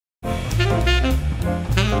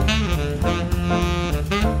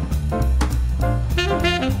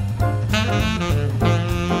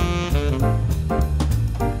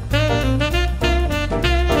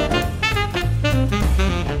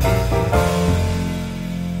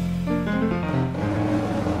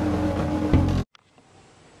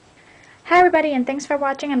everybody, and thanks for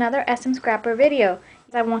watching another SM Scrapper video.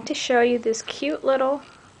 I want to show you this cute little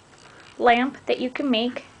lamp that you can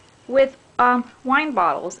make with wine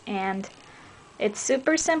bottles, and it's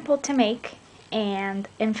super simple to make. And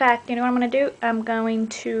in fact, you know what I'm going to do? I'm going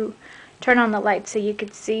to turn on the light so you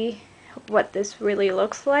can see what this really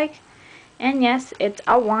looks like. And yes, it's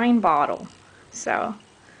a wine bottle. So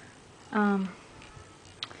I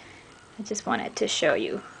just wanted to show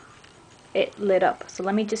you it lit up. So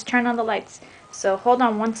let me just turn on the lights. So hold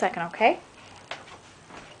on 1 second, okay?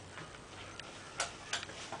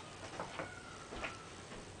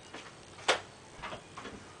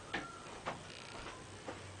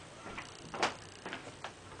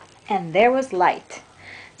 And there was light.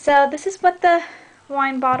 So this is what the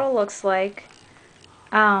wine bottle looks like.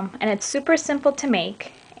 And it's super simple to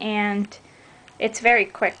make, and it's very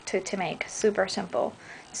quick to make. Super simple.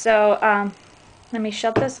 So let me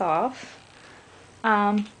shut this off.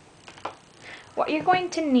 What you're going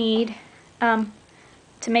to need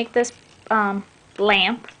to make this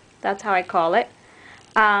lamp, that's how I call it,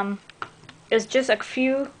 is just a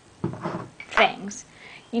few things.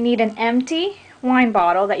 You need an empty wine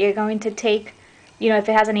bottle that you're going to take, you know, if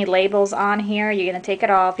it has any labels on here, you're going to take it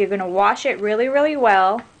off. You're going to wash it really, really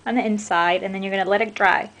well on the inside, and then you're going to let it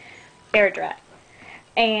dry, air dry.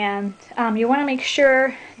 And you want to make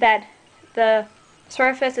sure that the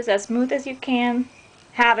surface is as smooth as you can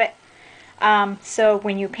have it, so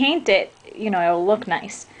when you paint it, you know, it'll look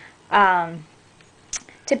nice. To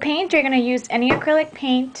paint, you're going to use any acrylic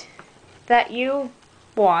paint that you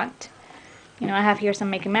want. You know, I have here some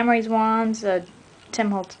Making Memories ones,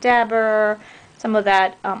 Tim Holtz Dabber, some of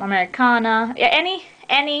that Americana, yeah,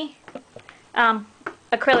 any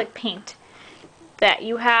acrylic paint that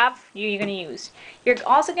you have, you're going to use. You're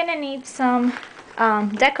also going to need some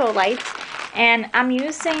deco lights, and I'm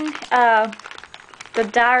using the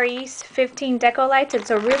Dari's 15 deco lights.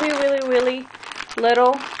 It's a really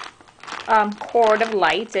little cord of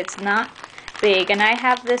lights. It's not big, and I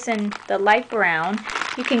have this in the light brown.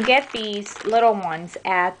 You can get these little ones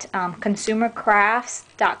at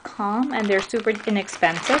consumercrafts.com, and they're super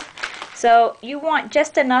inexpensive. So you want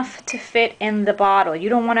just enough to fit in the bottle. You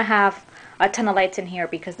don't want to have a ton of lights in here,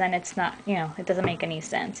 because then it's not, you know, it doesn't make any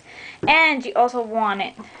sense. And you also want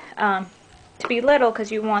it to be little,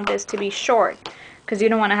 because you want this to be short, because you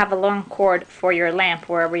don't want to have a long cord for your lamp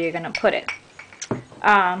wherever you're going to put it.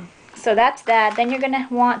 So that's that. Then you're going to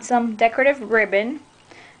want some decorative ribbon.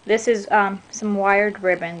 This is some wired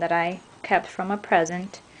ribbon that I kept from a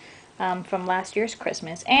present from last year's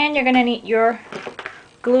Christmas. And you're going to need your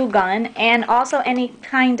glue gun, and also any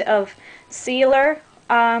kind of sealer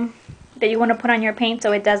that you want to put on your paint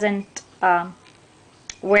so it doesn't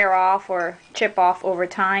wear off or chip off over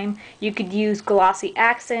time. You could use glossy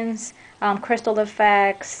accents, crystal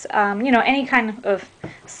effects, you know, any kind of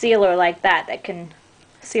sealer like that that can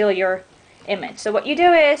seal your image. So what you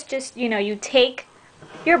do is just, you know, you take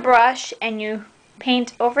your brush and you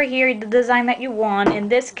paint over here the design that you want. In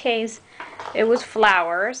this case, it was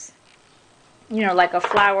flowers, you know, like a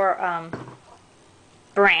flower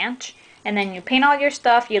branch. And then you paint all your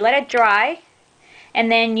stuff, you let it dry,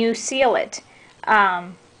 and then you seal it.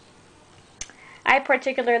 I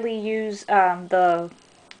particularly use the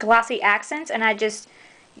glossy accents, and I just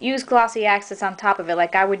use glossy accents on top of it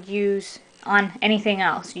like I would use on anything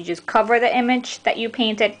else. You just cover the image that you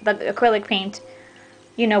painted, the acrylic paint,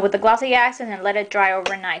 you know, with the glossy accent, and let it dry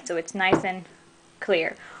overnight so it's nice and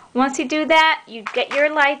clear. Once you do that, you get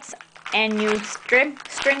your lights and you string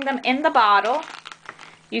them in the bottle.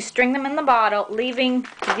 You string them in the bottle, leaving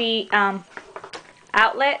the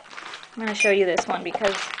outlet. I'm going to show you this one,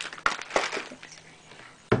 because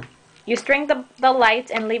you string the lights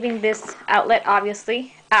and leaving this outlet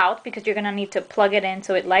obviously out, because you're going to need to plug it in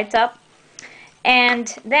so it lights up. And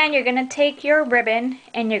then you're going to take your ribbon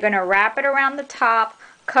and you're going to wrap it around the top,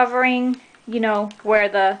 covering, you know, where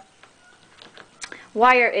the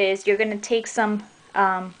wire is. You're going to take some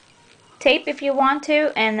tape if you want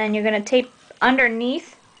to, and then you're going to tape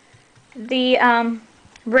underneath the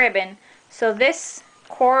ribbon so this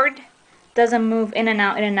cord doesn't move in and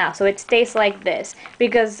out, so it stays like this,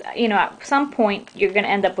 because, you know, at some point you're going to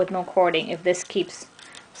end up with no cording if this keeps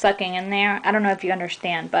sucking in there. I don't know if you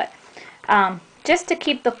understand, but just to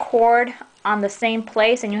keep the cord on the same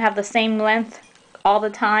place and you have the same length all the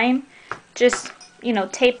time, just, you know,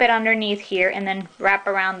 tape it underneath here and then wrap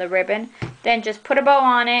around the ribbon. Then just put a bow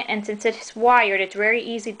on it, and since it's wired, it's very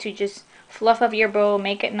easy to just fluff up your bow,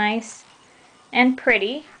 make it nice and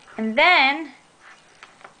pretty. And then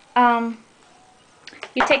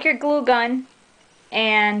you take your glue gun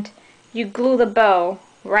and you glue the bow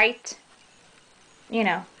right, you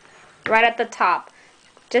know, right at the top,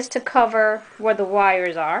 just to cover where the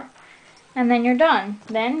wires are. And then you're done.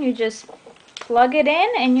 Then you just plug it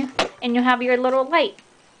in and you have your little light.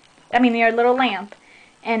 I mean your little lamp.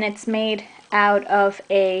 And it's made out of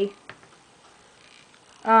a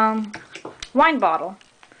wine bottle.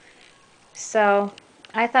 So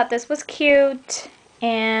I thought this was cute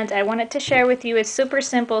and I wanted to share with you. It's super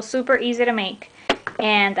simple, super easy to make,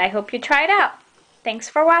 and I hope you try it out. Thanks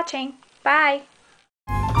for watching. Bye.